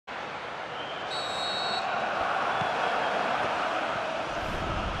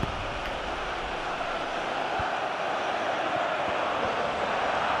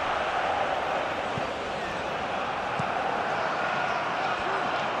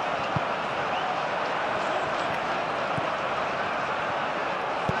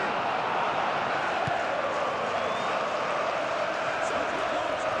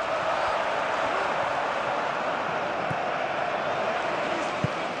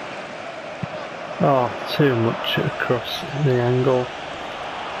Oh, too much across the angle.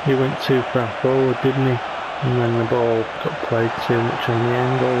 He went too far forward, didn't he? And then the ball got played too much on the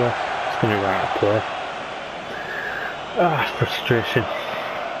angle there. It's going to be out of play. Ah, frustration.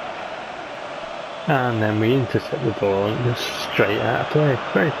 And then we intercept the ball and just straight out of play.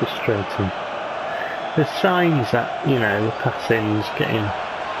 Very frustrating. There's signs that, you know, the passing's getting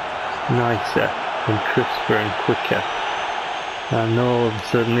nicer and crisper and quicker. And all of a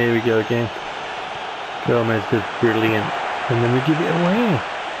sudden, here we go again. Gomez does brilliant. And then we give it away.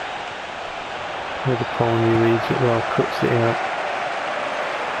 Where the pony reads it well, cuts it out.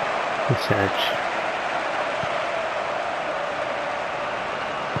 This edge.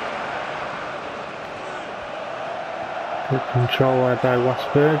 Good control there by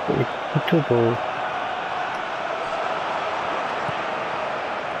Wasberg, but we double.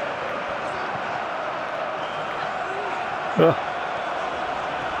 Oh.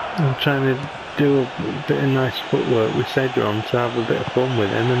 I'm trying to do a bit of nice footwork with Cedron to have a bit of fun with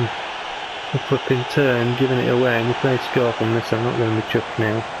him, and a flipping turn, giving it away, and if they score from this I'm not going to be chuffed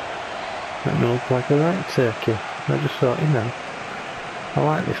now. That may look like a right turkey. I just thought, you know, I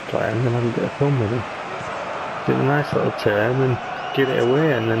like this player, I'm going to have a bit of fun with him. Did a nice little turn and give it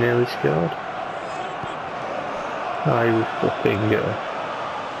away and they nearly scored. Oh, he was flipping good.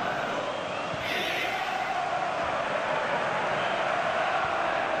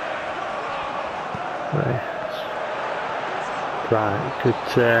 Right, good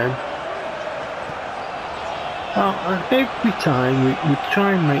turn. Oh, every time we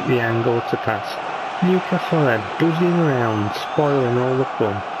try and make the angle to pass. Newcastle are buzzing around, spoiling all the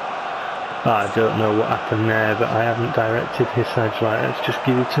fun. I don't know what happened there, but I haven't directed his edge like let's just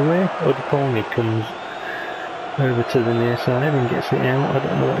give it away. Odeponi comes over to the near side and gets it out. I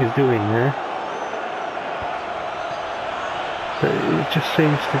don't know what he's doing there. But it just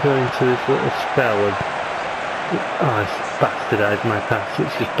seems to go into this little spell of, oh, it's bastardised my pass.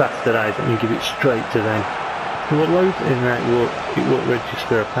 It's just bastardised it and give it straight to them. So what loads in that it won't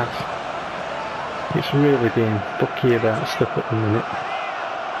register a pass. It's really being fucky about stuff at the minute.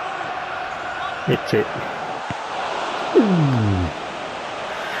 It's it. Ooh.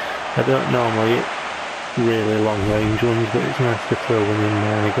 I don't normally hit really long range ones, but it's nice to throw one in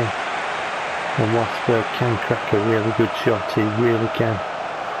there again. And Wasberg can crack a really good shot, he really can.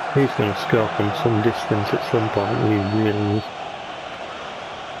 He's going to score from some distance at some point, he really is.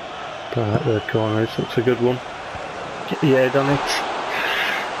 Right, the corner, this looks a good one. Get the head on it.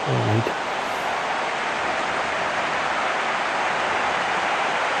 Right.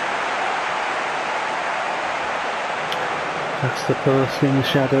 That's the post in the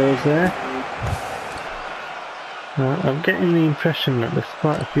shadows there. I'm getting the impression that there's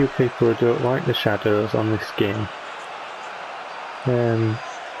quite a few people who don't like the shadows on this game.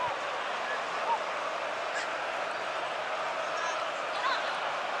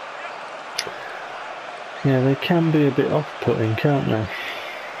 Yeah, they can be a bit off-putting, can't they?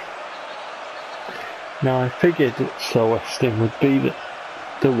 Now I figured that Slow Weston would be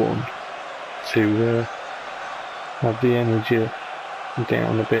the one to have the energy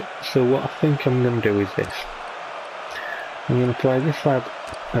down a bit. So what I think I'm going to do is this. I'm going to play this lad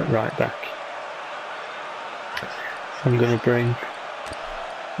at right back. I'm going to bring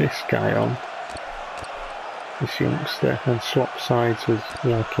this guy on, this youngster, and swap sides with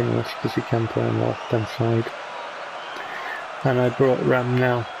Larkinless because he can play on the left hand side. And I brought Ram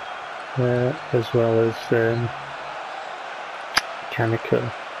now as well as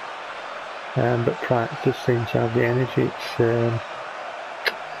Kaneko. But Pratt does seem to have the energy. It's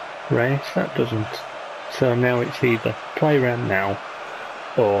Race that doesn't. So now it's either play Ram now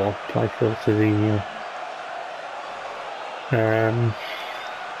or play Phil Savino. And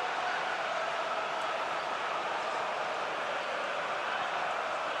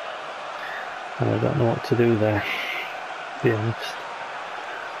I don't know what to do there, to be honest.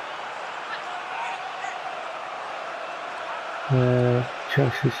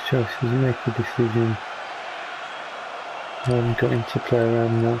 Choices, make a decision. I'm going to play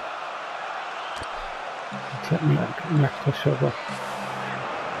around now. Take Maklashova.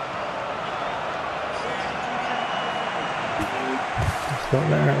 Let's got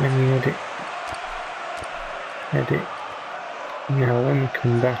that out in the edit. Now let me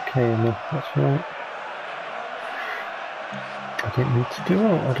come back here enough, that's right. I didn't need to do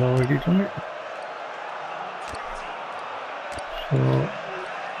it, I'd already done it. So,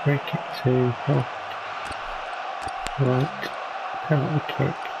 break it to left, right, penalty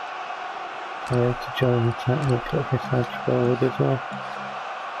kick. To join the attack, we'll put his edge forward as well.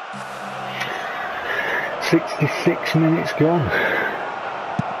 66 minutes gone.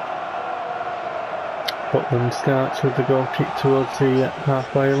 Scotland starts with the goal kick towards the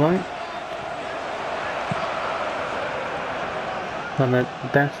halfway line. And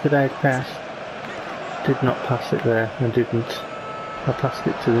Dansterday's pass, did not pass it there, I didn't. I passed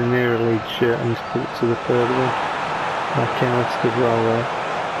it to the nearer Leeds shirt and just put it to the third one. I can't as well there.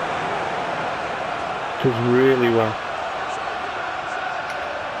 Does really well.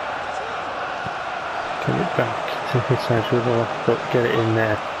 Get it back to his edge with the left foot, get it in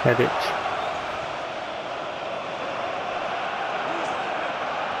there, head it.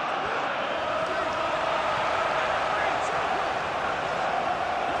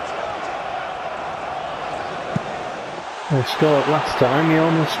 They scored last time, he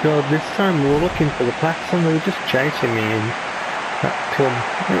almost scored this time. We were looking for the pass and they were just chasing me in that club.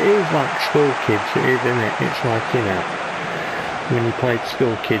 It is like school kids, it is, isn't it? It's like, you know, when you played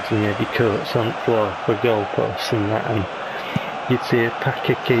school kids and you had your coats on the floor for goalposts and that, and you'd see a pack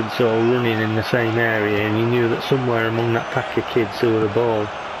of kids all running in the same area and you knew that somewhere among that pack of kids there were a ball.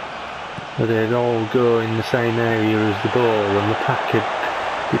 But they'd all go in the same area as the ball, and the pack had,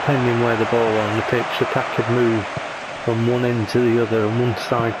 depending where the ball was on the pitch, the pack had moved from one end to the other and one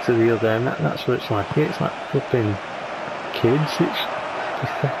side to the other, and that's what it's like. It's like flipping kids. It's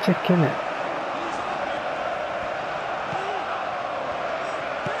pathetic, isn't it?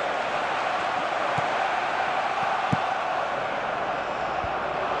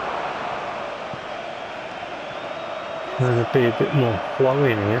 There'll be a bit more flow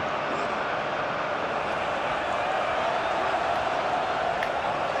in here.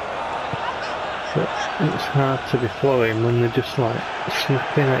 But it's hard to be flowing when they're just like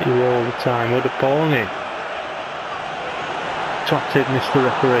snapping at you all the time. What a pony! Twatted, Mr.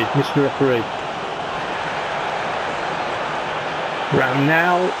 Referee, Mr. Referee. Ram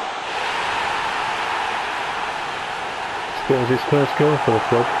now. Scores his first goal for the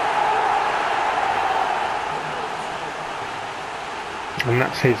club. And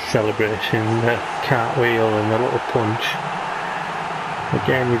that's his celebration, the cartwheel and the little punch.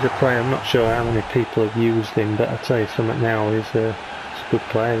 Again, he's a player, I'm not sure how many people have used him, but I'll tell you something now, he's a good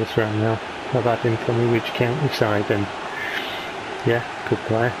player this round now. I've had him from the Ridge County side, and yeah, good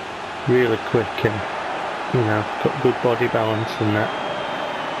player. Really quick and, you know, got good body balance and that.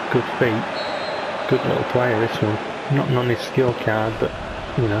 Good feet. Good little player, this one. Not on his skill card, but,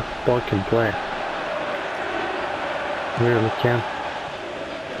 you know, boy can play. Really can.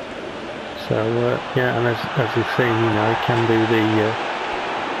 So, yeah, and as you've seen, you know, he can do the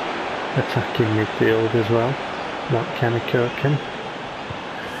attacking midfield as well, like Kaneko can.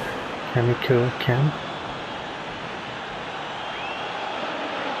 Kaneko can.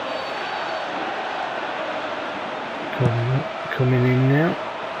 Coming in now.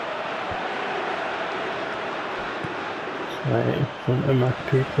 Right in front of my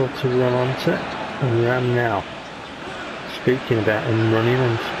people to run onto, and ran now. Speaking about him running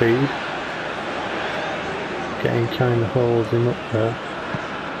and speed, getting kind of holds him up there.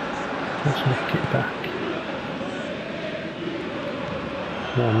 Let's knock it back.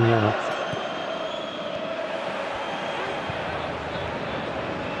 Ram now.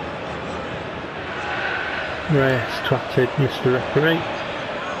 Race twatted, Mr. Referee.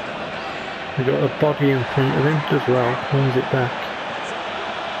 We got a body in front of him as well. Wins it back.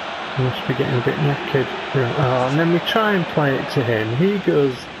 He must be getting a bit knackered. Right. Oh, and then we try and play it to him. He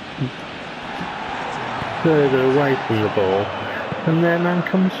goes further away from the ball, and their man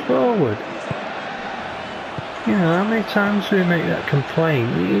comes forward. You know, how many times do we make that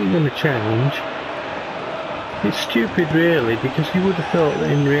complaint? It ain't going to change. It's stupid really, because you would have thought that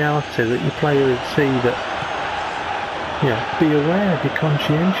in reality that your player would see that, you know, be aware, be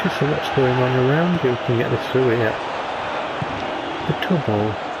conscientious of what's going on around you. We can get this through here. The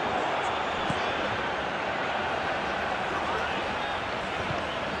double.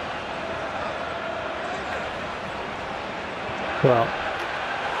 Well,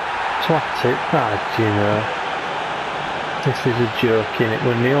 twat it, bad, you know. This is a joke, innit?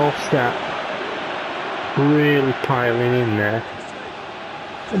 When they all start really piling in there,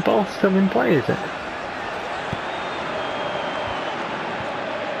 the ball's still in play, is it?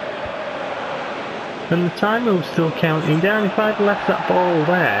 And the timer was still counting down. If I'd left that ball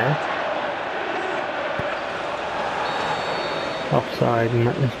there, offside, and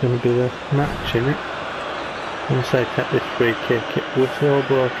that was going to be the match, innit? Once I take this free kick, it will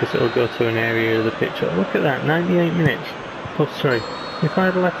blow because it'll go to an area of the pitch. Look at that, 98 minutes plus 3. If I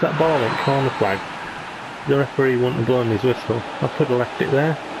had left that ball in corner flag, the referee wouldn't have blown his whistle. I could have left it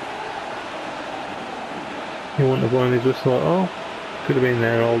there. He wouldn't have blown his whistle at all. Could have been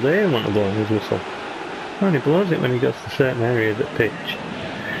there all day and wouldn't have blown his whistle. Only blows it when he gets to a certain area of the pitch.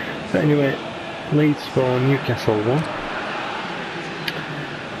 But anyway, Leeds 4, Newcastle 1.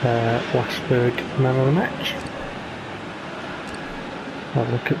 Westberg man of the match. Have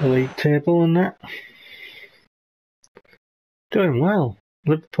a look at the league table and that. Doing well.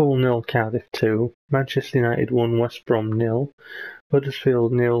 Liverpool 0, Cardiff 2, Manchester United 1, West Brom 0,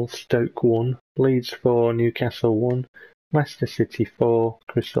 Huddersfield 0, Stoke 1, Leeds 4, Newcastle 1, Leicester City 4,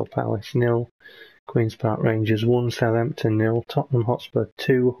 Crystal Palace 0, Queen's Park Rangers 1, Southampton 0, Tottenham Hotspur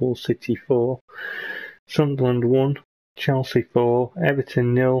 2, Hull City 4, Sunderland 1, Chelsea 4,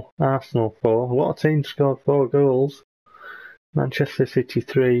 Everton 0, Arsenal 4. A lot of teams scored 4 goals. Manchester City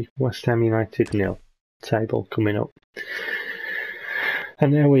 3, West Ham United 0. Table coming up.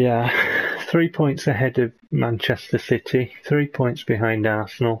 And there we are, 3 points ahead of Manchester City, 3 points behind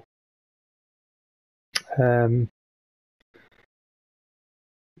Arsenal.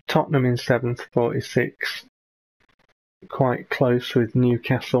 Tottenham in 7th, 46, quite close with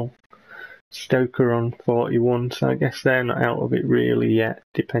Newcastle. Stoke are on 41, so I guess they're not out of it really yet,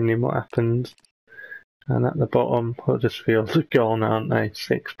 depending what happens. And at the bottom, Huddersfield are gone, aren't they?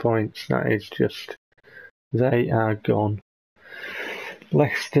 6 points, that is just, they are gone.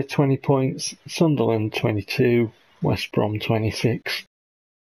 Leicester 20 points, Sunderland 22, West Brom 26.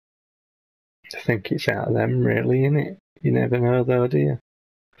 I think it's out of them really, innit? You never know though, do you?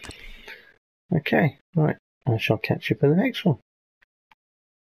 Okay, right, I shall catch you for the next one.